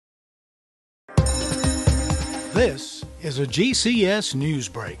This is a GCS News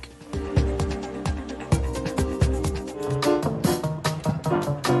Break.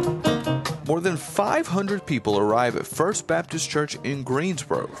 More than 500 people arrive at First Baptist Church in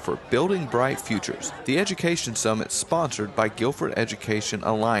Greensboro for Building Bright Futures, the Education Summit sponsored by Guilford Education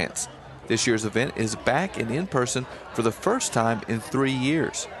Alliance. This year's event is back and in person for the first time in 3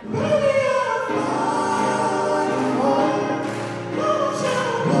 years.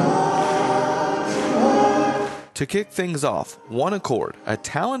 To kick things off, One Accord, a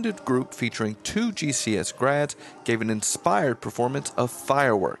talented group featuring 2 GCS grads, gave an inspired performance of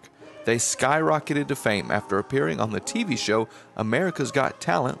Firework. They skyrocketed to fame after appearing on the TV show America's Got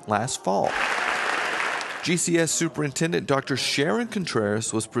Talent last fall. GCS Superintendent Dr. Sharon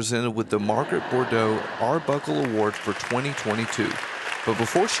Contreras was presented with the Margaret Bordeaux Arbuckle Award for 2022. But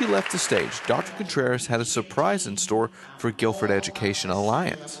before she left the stage, Dr. Contreras had a surprise in store for Guilford Education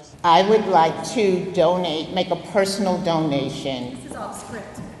Alliance. I would like to make a personal donation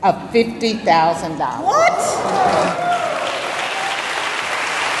of $50,000. What?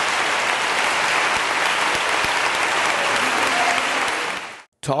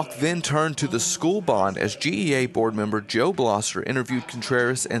 Talk then turned to the school bond as GEA board member Joe Blosser interviewed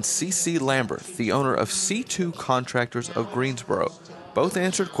Contreras and C.C. Lambert, the owner of C2 Contractors of Greensboro. Both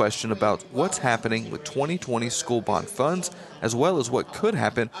answered questions about what's happening with 2020 school bond funds, as well as what could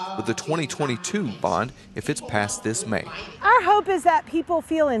happen with the 2022 bond if it's passed this May. Our hope is that people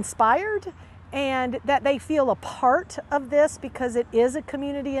feel inspired and that they feel a part of this because it is a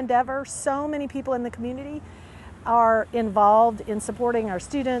community endeavor. So many people in the community are involved in supporting our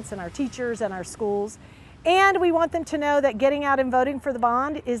students and our teachers and our schools. And we want them to know that getting out and voting for the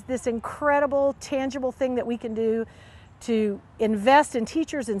bond is this incredible, tangible thing that we can do to invest in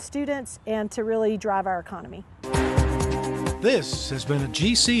teachers and students and to really drive our economy. This has been a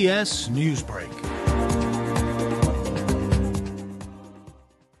GCS News Break.